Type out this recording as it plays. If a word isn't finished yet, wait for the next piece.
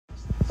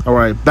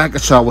Alright, back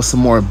at y'all with some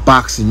more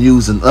boxing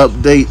news and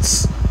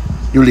updates.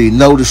 You already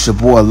know this your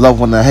boy Love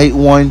One to Hate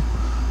One.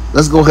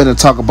 Let's go ahead and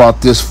talk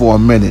about this for a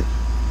minute.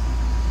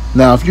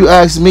 Now, if you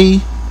ask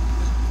me,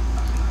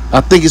 I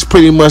think it's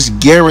pretty much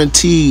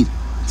guaranteed,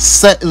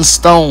 set in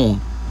stone,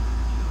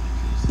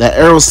 that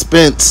Errol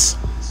Spence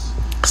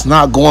is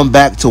not going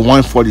back to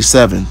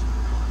 147.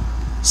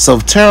 So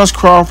if Terrence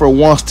Crawford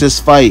wants this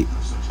fight,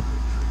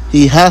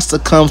 he has to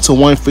come to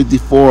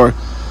 154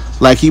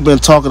 like he been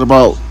talking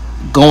about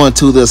going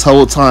to this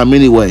whole time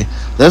anyway.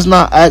 Let's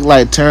not act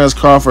like Terrence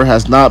Crawford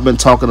has not been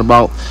talking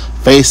about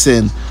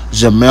facing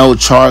Jermell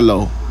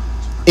Charlo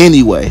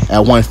anyway at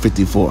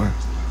 154.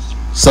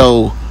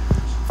 So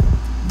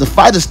the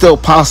fight is still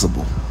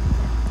possible.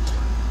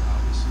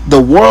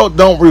 The world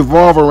don't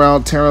revolve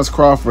around Terrence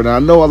Crawford. And I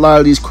know a lot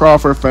of these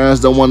Crawford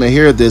fans don't want to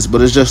hear this,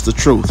 but it's just the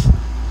truth.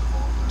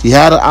 He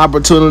had an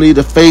opportunity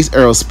to face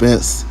Errol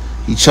Spence.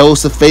 He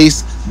chose to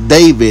face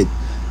David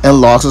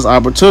and lost his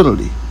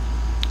opportunity.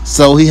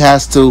 So he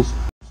has to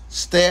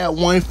stay at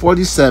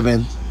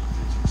 147,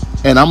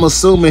 and I'm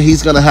assuming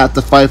he's going to have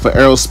to fight for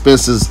Errol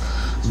Spence's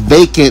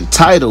vacant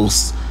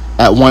titles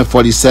at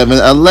 147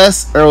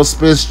 unless Errol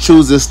Spence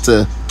chooses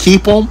to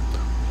keep him.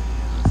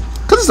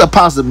 Because it's a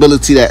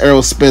possibility that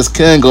Errol Spence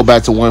can go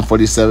back to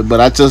 147, but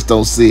I just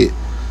don't see it.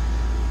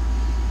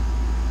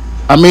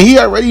 I mean, he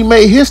already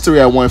made history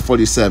at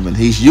 147.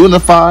 He's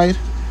unified,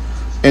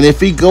 and if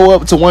he go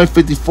up to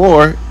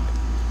 154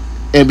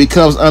 and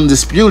becomes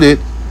undisputed,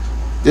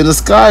 then the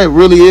sky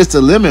really is the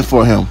limit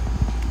for him.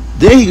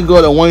 Then he could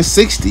go to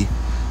 160.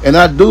 And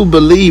I do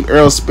believe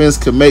Errol Spence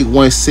could make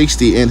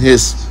 160 in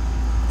his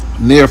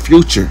near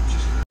future.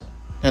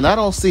 And I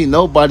don't see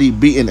nobody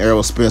beating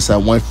Errol Spence at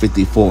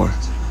 154.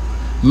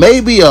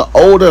 Maybe an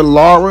older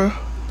Lara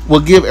will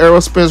give Errol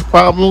Spence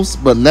problems,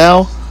 but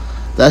now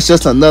that's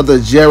just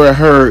another Jarrett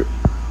Hurd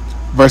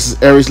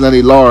versus Aries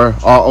Lenny Lara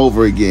all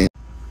over again.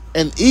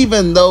 And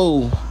even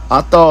though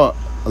I thought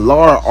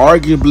Lara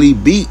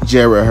arguably beat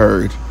Jarrett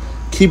Hurd,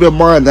 keep in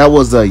mind that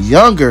was a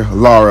younger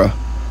Lara.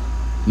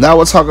 Now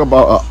we're talking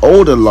about an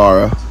older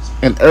Lara,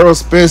 and Errol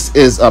Spence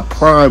is a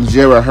prime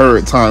Jarrett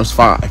Hurd times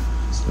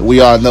 5.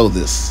 We all know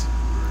this.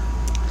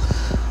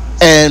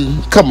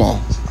 And come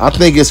on, I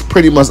think it's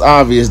pretty much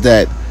obvious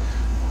that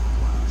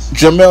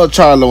Jermell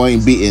Charlo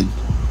ain't beating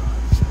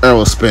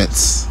Errol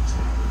Spence.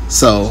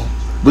 So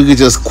we could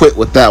just quit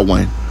with that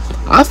one.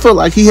 I feel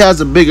like he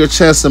has a bigger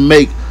chance to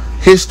make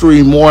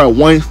history more at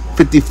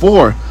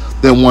 154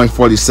 than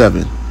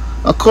 147.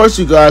 Of course,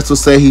 you guys will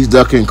say he's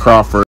ducking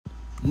Crawford.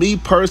 Me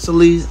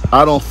personally,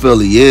 I don't feel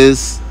he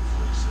is.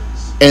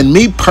 And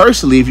me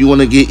personally, if you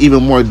want to get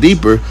even more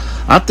deeper,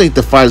 I think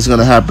the fight is going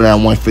to happen at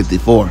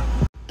 154.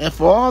 And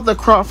for all the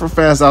Crawford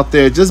fans out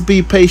there, just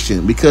be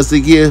patient, because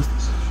they give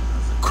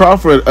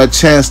Crawford a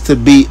chance to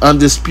be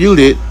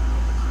undisputed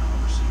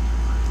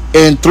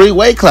in 3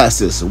 weight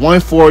classes,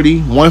 140,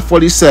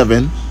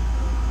 147.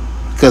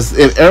 Because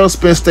if Errol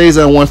Spence stays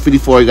at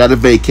 154, he got to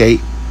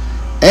vacate.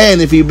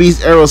 And if he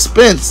beats Errol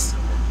Spence,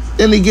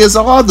 then he gets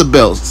all the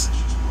belts.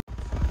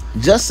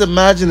 Just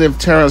imagine if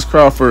Terrence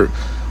Crawford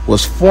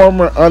was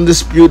former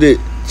undisputed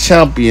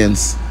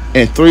champions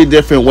in 3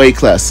 different weight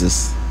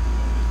classes.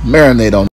 Marinate on